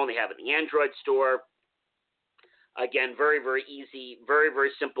iPhone, they have it in the Android store. Again, very, very easy, very,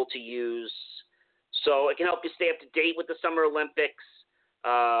 very simple to use. So it can help you stay up to date with the Summer Olympics.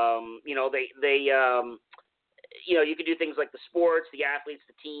 You can do things like the sports, the athletes,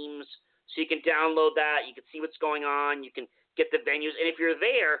 the teams. So you can download that. You can see what's going on. You can get the venues. And if you're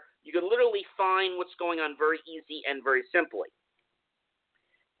there, you can literally find what's going on very easy and very simply.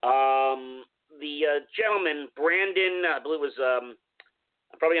 The gentleman, Brandon, I believe it was, I'm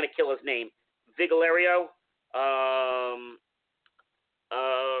probably going to kill his name, Vigilario,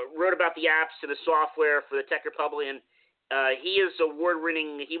 wrote about the apps and the software for the Tech Republic. And he is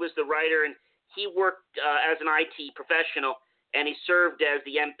award-winning. He was the writer, and he worked as an IT professional, and he served as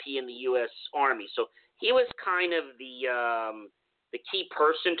the MP in the U.S. Army. So he was kind of the key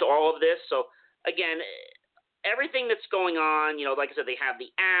person to all of this. So, again, everything that's going on, like I said, they have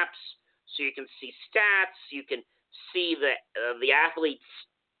the apps, so you can see stats, you can see the athlete's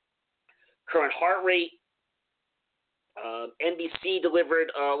current heart rate. NBC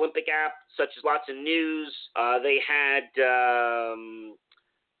delivered Olympic app, such as lots of news. They had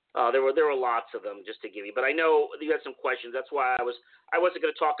there were lots of them, just to give you. But I know you had some questions. That's why I wasn't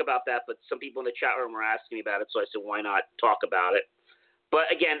going to talk about that, but some people in the chat room were asking me about it, so I said, why not talk about it?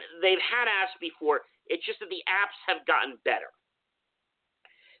 But again, they've had apps before. It's just that the apps have gotten better.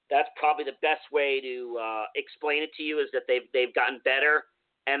 That's probably the best way to explain it to you, is that they've gotten better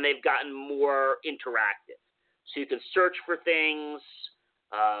and they've gotten more interactive. So you can search for things,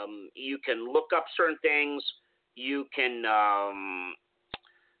 you can look up certain things, you can.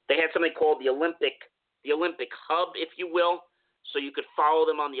 They had something called the Olympic Hub, if you will. So you could follow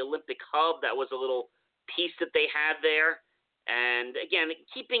them on the Olympic Hub. That was a little piece that they had there. And again,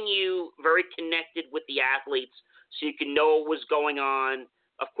 keeping you very connected with the athletes, so you can know what was going on.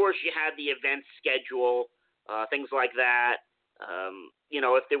 Of course, you had the event schedule, things like that.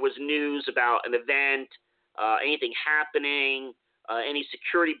 If there was news about an event, anything happening, any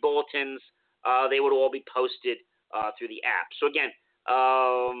security bulletins, they would all be posted through the app. So again,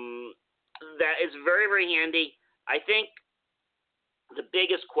 that is very, very handy. I think the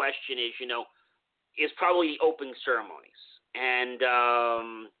biggest question is probably the opening ceremonies. And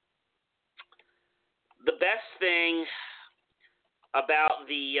the best thing about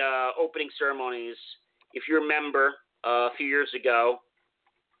the opening ceremonies, if you remember a few years ago,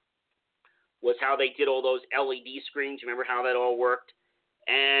 was how they did all those LED screens. You remember how that all worked?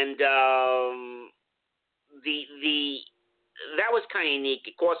 And that was kind of unique.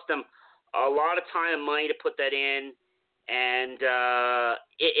 It cost them a lot of time and money to put that in, and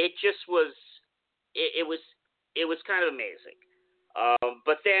it just was it was kind of amazing.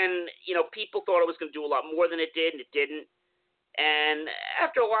 But then people thought it was going to do a lot more than it did, and it didn't. And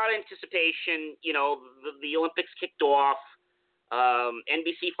after a lot of anticipation, the Olympics kicked off.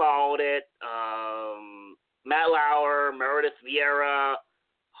 NBC followed it. Matt Lauer, Meredith Vieira,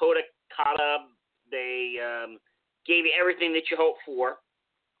 Hoda Kotb, they gave you everything that you hoped for.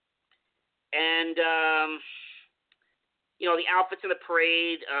 And, the outfits in the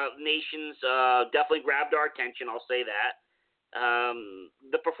parade, nations, definitely grabbed our attention, I'll say that.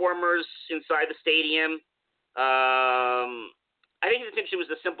 The performers inside the stadium, I think it's interesting, was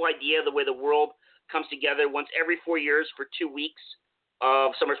the simple idea, the way the world comes together once every 4 years for 2 weeks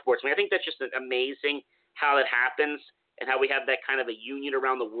of summer sports. I think that's just amazing how that happens, and how we have that kind of a union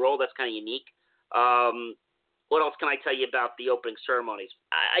around the world. That's kind of unique. What else can I tell you about the opening ceremonies?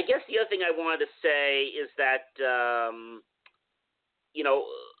 I guess the other thing I wanted to say is that,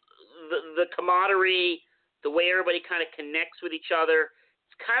 the camaraderie, the way everybody kind of connects with each other,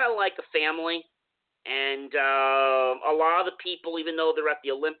 it's kind of like a family. And a lot of the people, even though they're at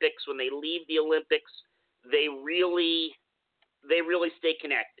the Olympics, when they leave the Olympics, they really stay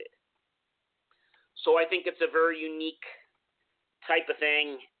connected. So I think it's a very unique type of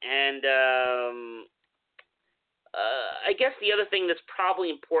thing. And I guess the other thing that's probably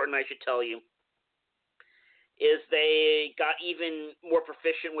important, I should tell you, is they got even more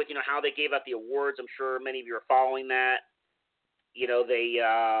proficient with, how they gave out the awards. I'm sure many of you are following that.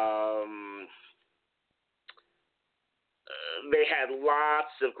 They had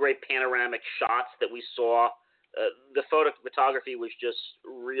lots of great panoramic shots that we saw. The photography was just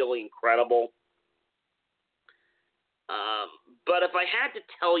really incredible. But if I had to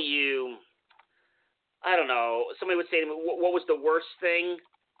tell you, I don't know, somebody would say to me, what was the worst thing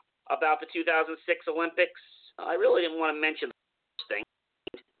about the 2006 Olympics? I really didn't want to mention the worst thing.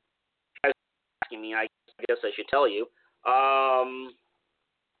 You guys are asking me, I guess I should tell you.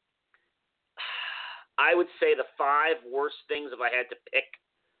 I would say the 5 worst things, if I had to pick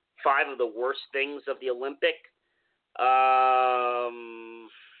 5 of the worst things of the Olympic.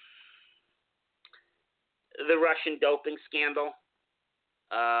 The Russian doping scandal.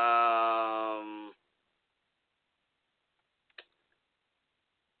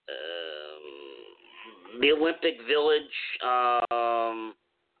 The Olympic Village.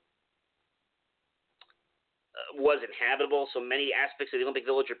 was inhabitable, so many aspects of the Olympic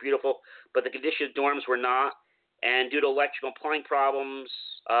Village are beautiful, but the condition of dorms were not. And due to electrical and plumbing problems,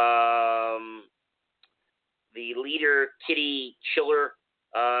 the leader, Kitty Chiller,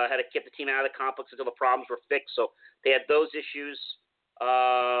 had to keep the team out of the complex until the problems were fixed. So they had those issues.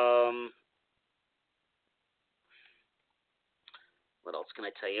 What else can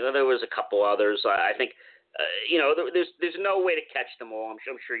I tell you? There was a couple others. I think, there's no way to catch them all. I'm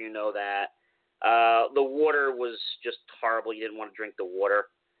sure you know that. The water was just horrible. You didn't want to drink the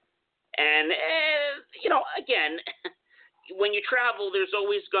water. And, again, when you travel, there's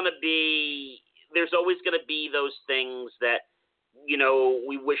always going to be those things that,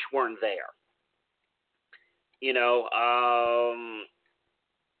 we wish weren't there.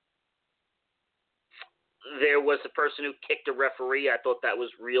 There was a person who kicked a referee. I thought that was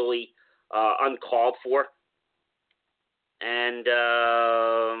really uncalled for. And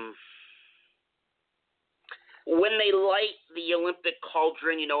when they light the Olympic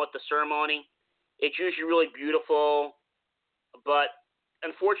cauldron, at the ceremony, it's usually really beautiful. But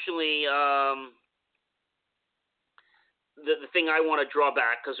unfortunately, the thing I want to draw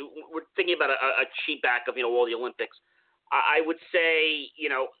back, because we're thinking about a cheat back of, all the Olympics. I would say,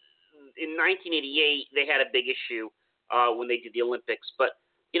 in 1988, they had a big issue when they did the Olympics. But,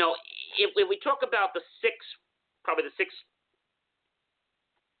 if we talk about probably the six,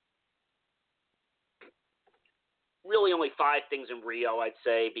 really only 5 things in Rio, I'd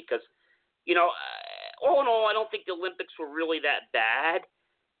say, because, all in all, I don't think the Olympics were really that bad.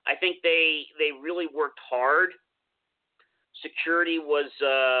 I think they really worked hard. Security was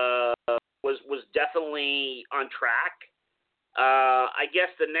definitely on track. I guess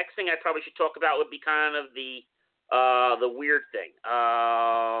the next thing I probably should talk about would be kind of the weird thing.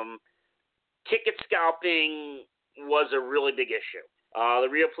 Ticket scalping was a really big issue. The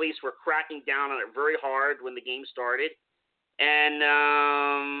Rio police were cracking down on it very hard when the game started, and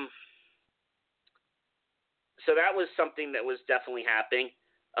so that was something that was definitely happening.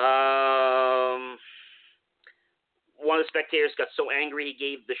 One of the spectators got so angry he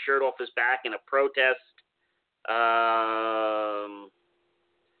gave the shirt off his back in a protest.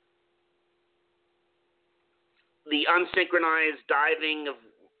 The unsynchronized diving of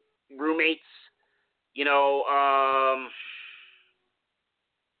roommates, and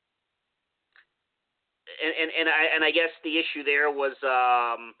I guess the issue there was,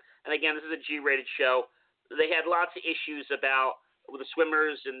 and again, this is a G-rated show. They had lots of issues with the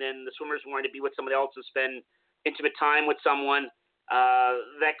swimmers, and then the swimmers wanted to be with somebody else and spend intimate time with someone.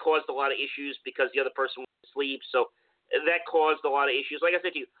 That caused a lot of issues because the other person went to sleep. So that caused a lot of issues. Like I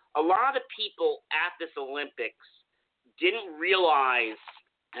said to you, a lot of people at this Olympics didn't realize,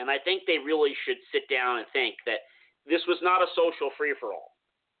 and I think they really should sit down and think that this was not a social free-for-all,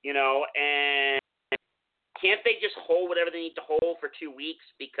 and can't they just hold whatever they need to hold for 2 weeks?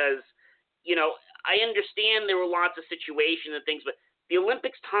 Because, I understand there were lots of situations and things, but the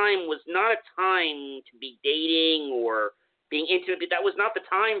Olympics time was not a time to be dating or being intimate. That was not the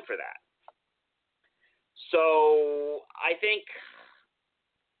time for that. So I think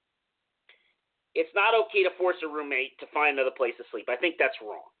it's not okay to force a roommate to find another place to sleep. I think that's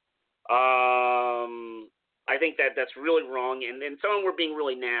wrong. I think that's really wrong, and some of them were being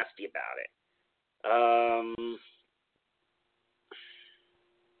really nasty about it.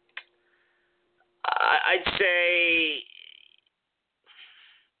 I'd say,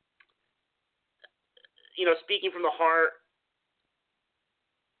 speaking from the heart,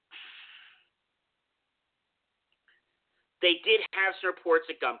 they did have some reports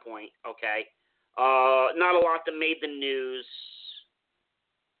at gunpoint, okay? Not a lot that made the news.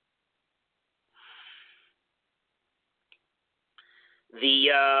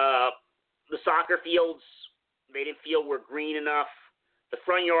 The soccer fields, they didn't feel were green enough. The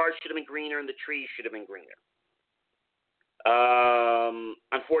front yard should have been greener, and the trees should have been greener.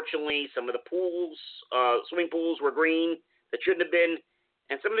 Unfortunately, some of the pools, swimming pools, were green that shouldn't have been,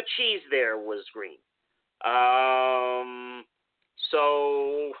 and some of the cheese there was green.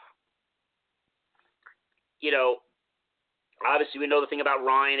 So, obviously we know the thing about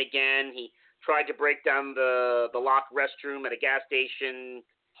Ryan again. He tried to break down the locked restroom at a gas station.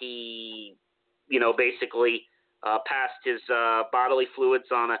 He, basically passed his bodily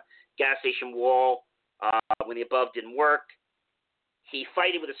fluids on a gas station wall when the above didn't work. He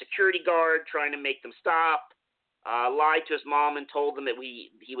fighted with a security guard trying to make them stop. Lied to his mom and told them that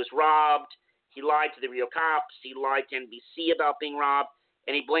he was robbed. He lied to the Rio cops. He lied to NBC about being robbed.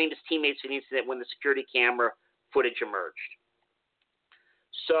 And he blamed his teammates for the incident when the security camera footage emerged.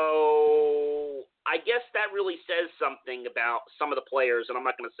 So I guess that really says something about some of the players, and I'm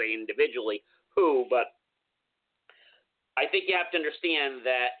not going to say individually who, but I think you have to understand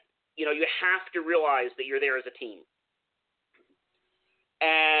that, you have to realize that you're there as a team.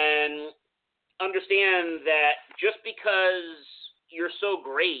 And understand that just because you're so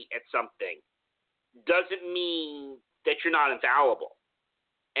great at something doesn't mean that you're not infallible.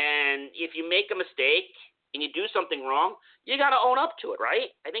 And if you make a mistake and you do something wrong, you got to own up to it, right?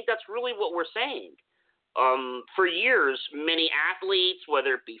 I think that's really what we're saying. For years, many athletes,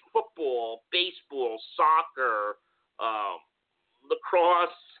 whether it be football, baseball, soccer, lacrosse,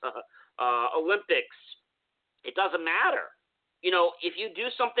 Olympics, it doesn't matter. If you do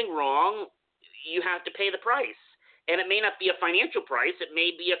something wrong, you have to pay the price. And it may not be a financial price. It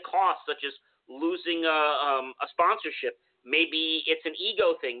may be a cost, such as losing a sponsorship. Maybe it's an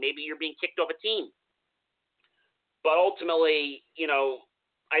ego thing. Maybe you're being kicked off a team. But ultimately,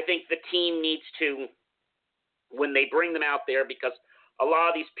 I think the team needs to, when they bring them out there, because a lot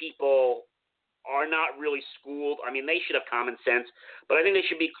of these people are not really schooled. I mean, they should have common sense, but I think they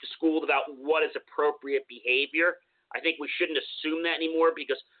should be schooled about what is appropriate behavior. I think we shouldn't assume that anymore,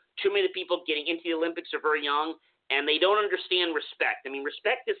 because too many people getting into the Olympics are very young, and they don't understand respect. I mean,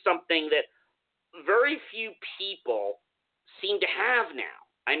 respect is something that very few people seem to have now.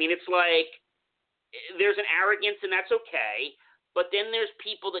 I mean, it's like there's an arrogance, and that's okay, but then there's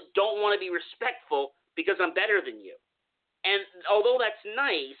people that don't want to be respectful because I'm better than you. And although that's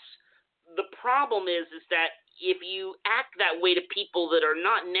nice, the problem is that if you act that way to people that are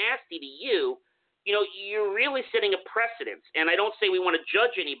not nasty to you, you're really setting a precedent. And I don't say we want to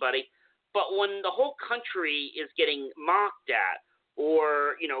judge anybody, but when the whole country is getting mocked at,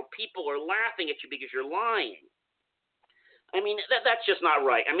 or, people are laughing at you because you're lying, I mean, that's just not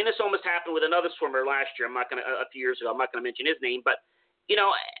right. I mean, this almost happened with another swimmer last year. A few years ago. I'm not going to mention his name, but,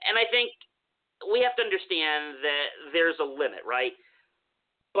 and I think we have to understand that there's a limit, right?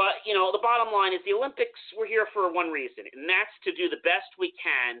 But, the bottom line is the Olympics, we're here for one reason, and that's to do the best we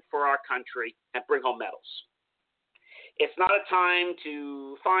can for our country and bring home medals. It's not a time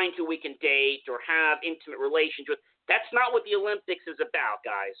to find who we can date or have intimate relations with. That's not what the Olympics is about,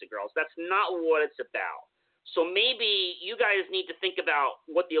 guys and girls. That's not what it's about. So maybe you guys need to think about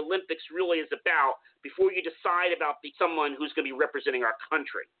what the Olympics really is about before you decide about someone who's going to be representing our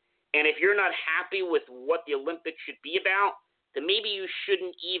country. And if you're not happy with what the Olympics should be about, then maybe you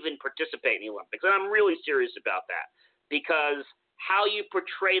shouldn't even participate in the Olympics. And I'm really serious about that, because how you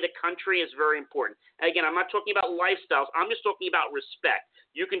portray the country is very important. And again, I'm not talking about lifestyles. I'm just talking about respect.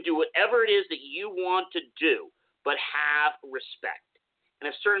 You can do whatever it is that you want to do, but have respect. And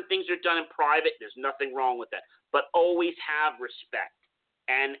if certain things are done in private, there's nothing wrong with that. But always have respect.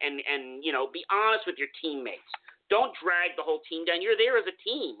 And be honest with your teammates. Don't drag the whole team down. You're there as a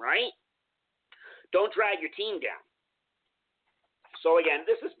team, right? Don't drag your team down. So, again,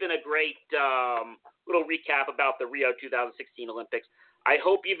 this has been a great little recap about the Rio 2016 Olympics. I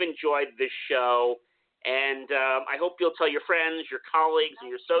hope you've enjoyed this show. And I hope you'll tell your friends, your colleagues, and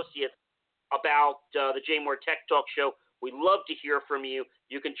your associates about the JMOR Tech Talk Show. We'd love to hear from you.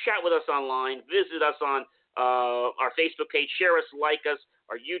 You can chat with us online, visit us on our Facebook page, share us, like us.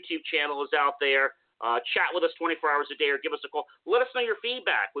 Our YouTube channel is out there. Chat with us 24 hours a day or give us a call. Let us know your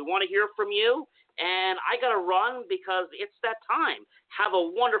feedback. We want to hear from you. And I got to run because it's that time. Have a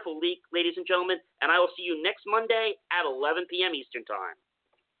wonderful week, ladies and gentlemen, and I will see you next Monday at 11 p.m. Eastern Time.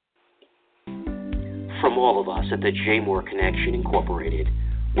 From all of us at the JMOR Connection Incorporated,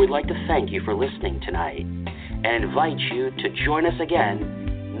 we'd like to thank you for listening tonight and invite you to join us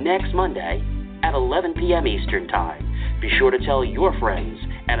again next Monday at 11 p.m. Eastern Time. Be sure to tell your friends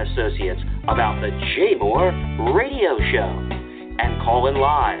and associates about the JMOR Radio Show and call in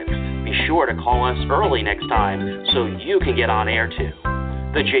live. Be sure to call us early next time so you can get on air too.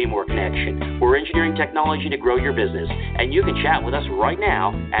 The JMOR Connection. We're engineering technology to grow your business, and you can chat with us right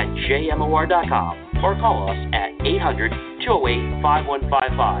now at jmor.com or call us at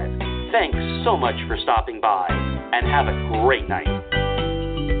 800-208-5155. Thanks so much for stopping by, and have a great night.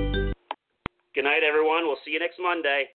 Good night, everyone. We'll see you next Monday.